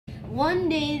one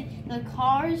day the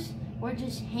cars were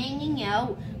just hanging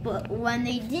out, but when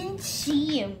they didn't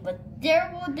see him, but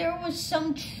there was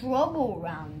some trouble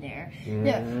around there.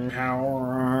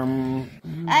 Power Arm.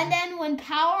 And then when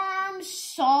Power Arm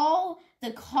saw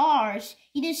the cars,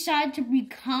 he decided to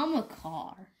become a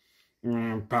car.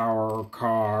 Power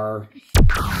Car.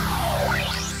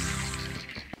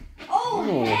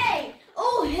 Hey!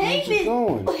 Oh, hey, How's it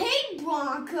going? Oh, hey,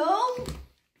 Bronco!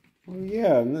 Oh,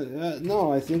 yeah,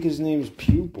 no, I think his name's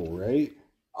Pupil, right?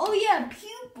 Oh, yeah,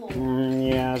 Pupil.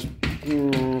 Yes.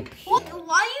 What?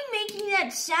 Why are you making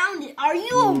that sound? Are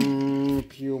you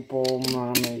Pupil,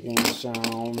 not making a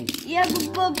sound. Yeah,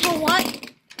 but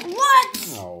what? What?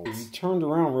 Oh, you turned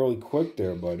around really quick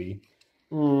there, buddy.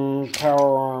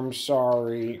 Power Arm,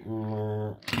 sorry.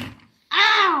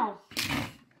 Ow!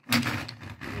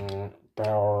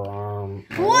 Power Arm.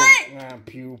 What?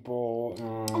 Pupil.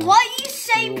 What you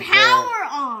say, Pupil. Power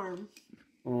Arm?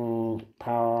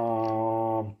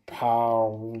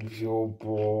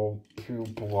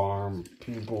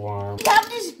 Pupil Arm. We have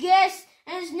this guest,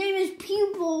 and his name is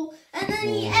Pupil, and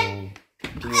then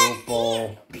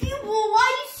Pupil. Pupil, why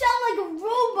you sound like a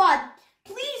robot?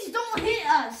 Please don't hit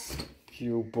us.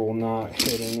 Pupil not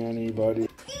hitting anybody.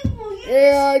 Pupil,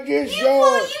 I just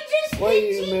saw it. You just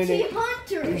Wait hit a minute. TT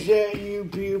Hunter. Is that you,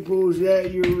 Pupil? Is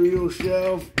that your real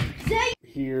self?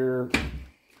 Here,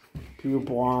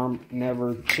 Pupil Arm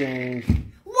never changed.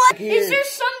 What? Here. Is there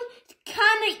some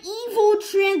kind of evil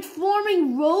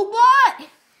transforming robot?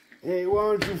 Hey, why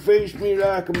don't you face me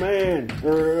like a man?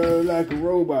 Or like a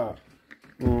robot?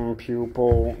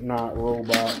 Pupil, not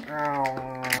robot.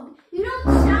 Ow. You don't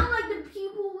sound like the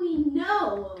people we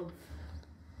know of.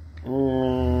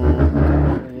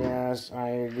 Yes, I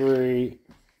agree.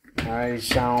 I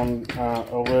sound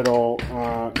a little,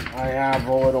 I have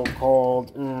a little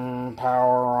cold.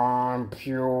 Power On,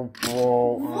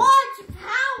 Pupil. What?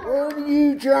 Power? What are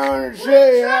you trying to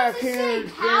say? I can't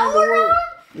say Power On?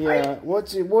 Yeah,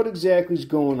 what exactly is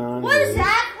going on What here?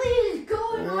 exactly is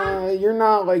going on? You're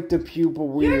not like the Pupil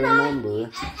we remember.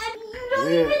 And you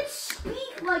don't even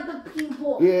speak like the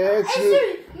people. Yeah,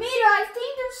 Mater, I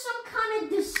think there's some kind of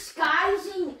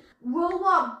disguising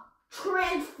robot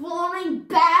transforming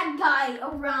bad guy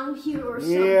around here or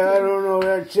something. Yeah, I don't know.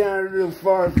 That sounded a little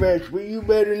far-fetched, but you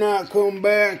better not come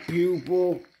back,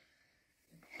 Pupil.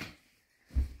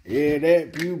 Yeah,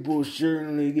 that Pupil's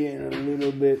certainly getting a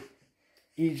little bit...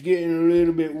 He's getting a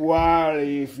little bit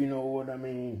wily, if you know what I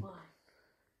mean.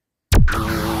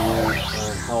 A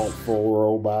helpful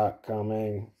robot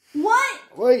coming. What?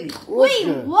 Wait, what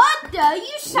the?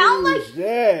 You sound what like... is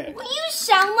that? You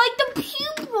sound like the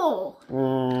Pupil.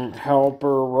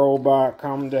 Helper robot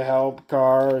come to help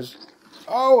cars.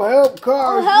 Oh, help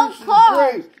cars. Oh, help this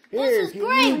cars. Is great. Here, This is can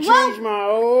great. you change my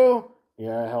oil?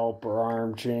 Yeah, helper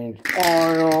arm change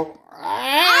oil.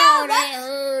 Ow, that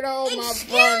hurt all my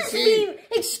front teeth.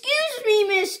 Excuse me,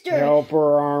 mister.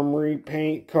 Helper arm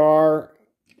repaint car.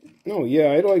 Oh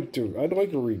yeah, I'd like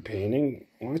a repainting.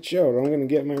 Watch out, I'm gonna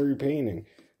get my repainting.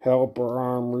 Helper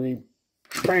arm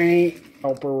repaint.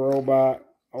 Helper robot.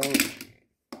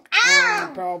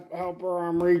 Helper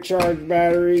arm recharge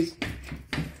batteries.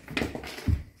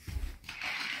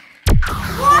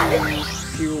 What?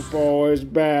 Pupil is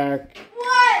back.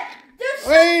 What?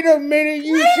 Wait a minute,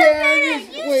 you sound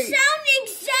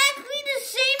exactly the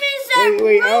same as that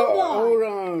robot. Hold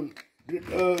on.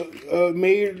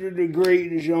 Mater the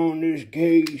Great is on this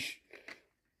case.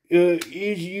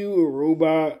 Is you a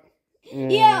robot?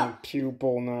 Yeah.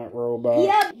 Pupil, not robot.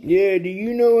 Yeah. Yeah, do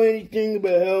you know anything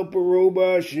about helper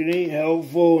robots that ain't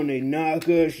helpful and they knock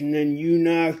us and then you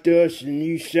knocked us and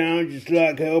you sound just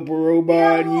like helper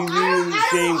robot and you use the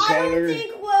same color?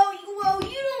 You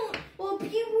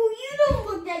don't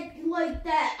look like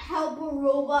that helper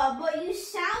robot, but you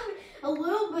sound a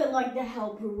little bit like the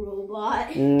helper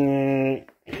robot.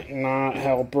 Not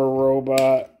helper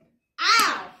robot.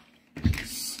 Ow!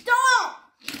 Stop!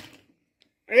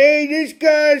 Hey, this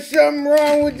guy's something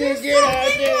wrong with this. Get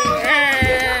out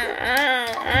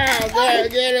there.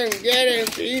 Get him.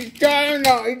 He's turning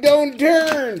on. He don't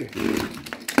turn.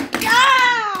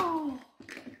 Ow!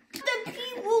 The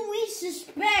people we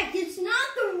suspect, it's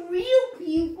not the real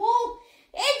people.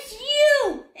 It's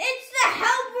you! It's the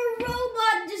helper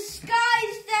robot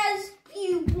disguised as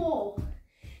Pupil.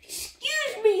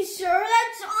 Excuse me, sir.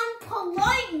 That's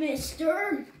unpolite,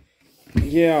 mister.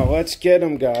 Yeah, let's get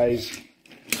him, guys.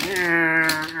 Yeah,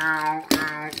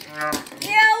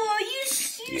 well,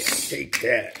 you take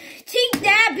that. Take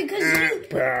that because you...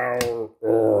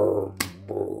 Power.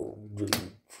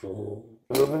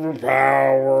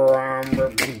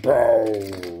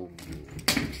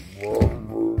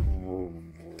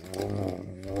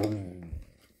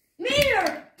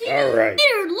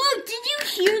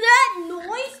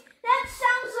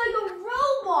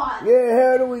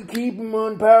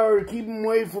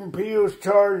 from Peel's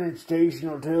charging station,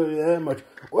 I'll tell you that much.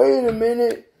 Wait a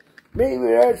minute. Maybe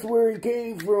that's where he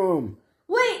came from.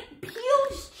 Wait,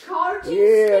 Peel's charging station?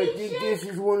 Yeah, I think this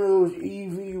is one of those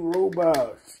EV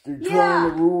robots. They're trying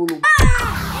to rule the...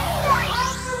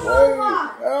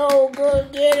 Oh, go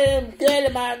get him. Get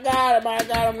him. I got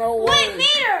him. No way. Wait,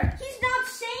 Mater, he's not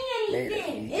saying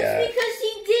anything. It's because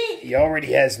he did. He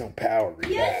already has no power.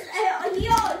 Yes,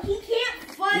 he can't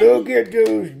fight. Look at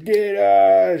those dead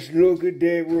eyes. Look at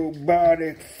that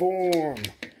robotic form.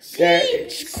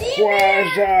 That's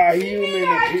quasi-human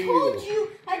appeal.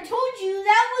 I told you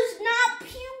that was not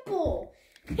pupil.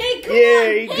 Hey,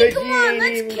 come on.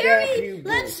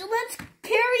 Let's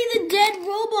carry the dead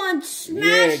robot and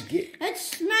smash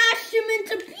him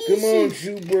into pieces. Come on,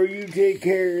 Super, you take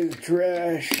care of the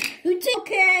trash.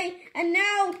 Okay, and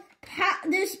now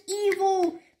this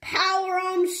evil power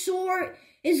arm sword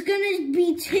is gonna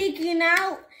be taken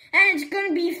out and it's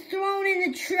gonna be thrown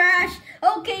in the trash.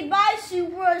 Okay, bye,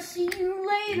 Super. See you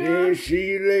later. Yeah,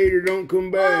 see you later. Don't come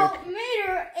back. Well,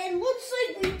 Mater, it looks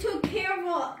like we took care of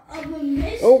a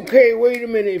mystery. Okay, wait a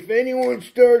minute. If anyone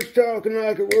starts talking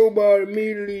like a robot,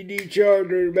 immediately decharge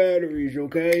their batteries,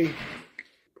 okay?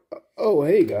 Oh,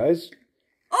 hey, guys.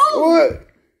 Oh!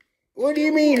 What do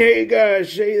you mean, hey,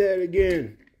 guys? Say that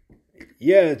again.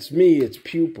 Yeah, it's me. It's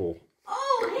Pupil.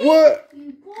 Oh, hey, what? Pupil.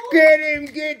 Get him,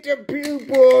 get the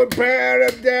Pupil, and pat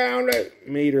him down.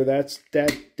 Mater, that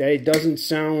doesn't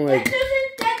sound like...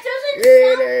 That doesn't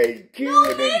sound... Kill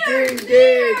no, him, Mater,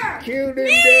 dead. Kill him, dead.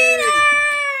 Mater!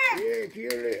 Yeah,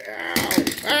 kill it.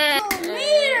 Ow. Oh,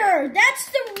 Mater, that's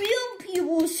the real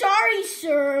Pupil. Sorry,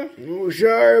 sir. Oh,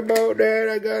 sorry about that.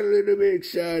 I got a little bit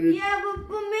excited. Yeah, but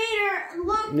Mater,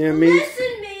 look, yeah,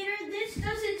 listen, Mater, this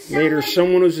doesn't sound Mater, like...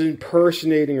 someone was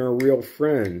impersonating our real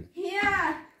friend.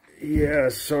 Yeah. Yeah,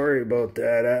 sorry about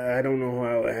that. I don't know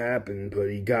how it happened,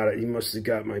 but he got it. He must have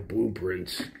got my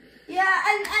blueprints. Yeah,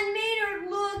 and Mater,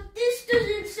 look, this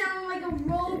doesn't sound like a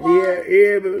robot.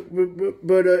 Yeah,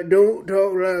 but don't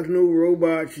talk like no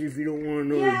robots if you don't want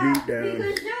to know the beatdown.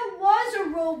 Because there was a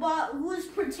robot who was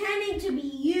pretending to be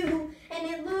you, and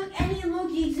he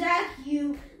looked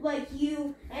exactly like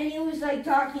you, and he was like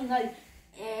talking like,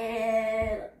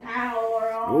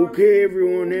 power on. Okay,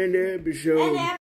 everyone, end the episode.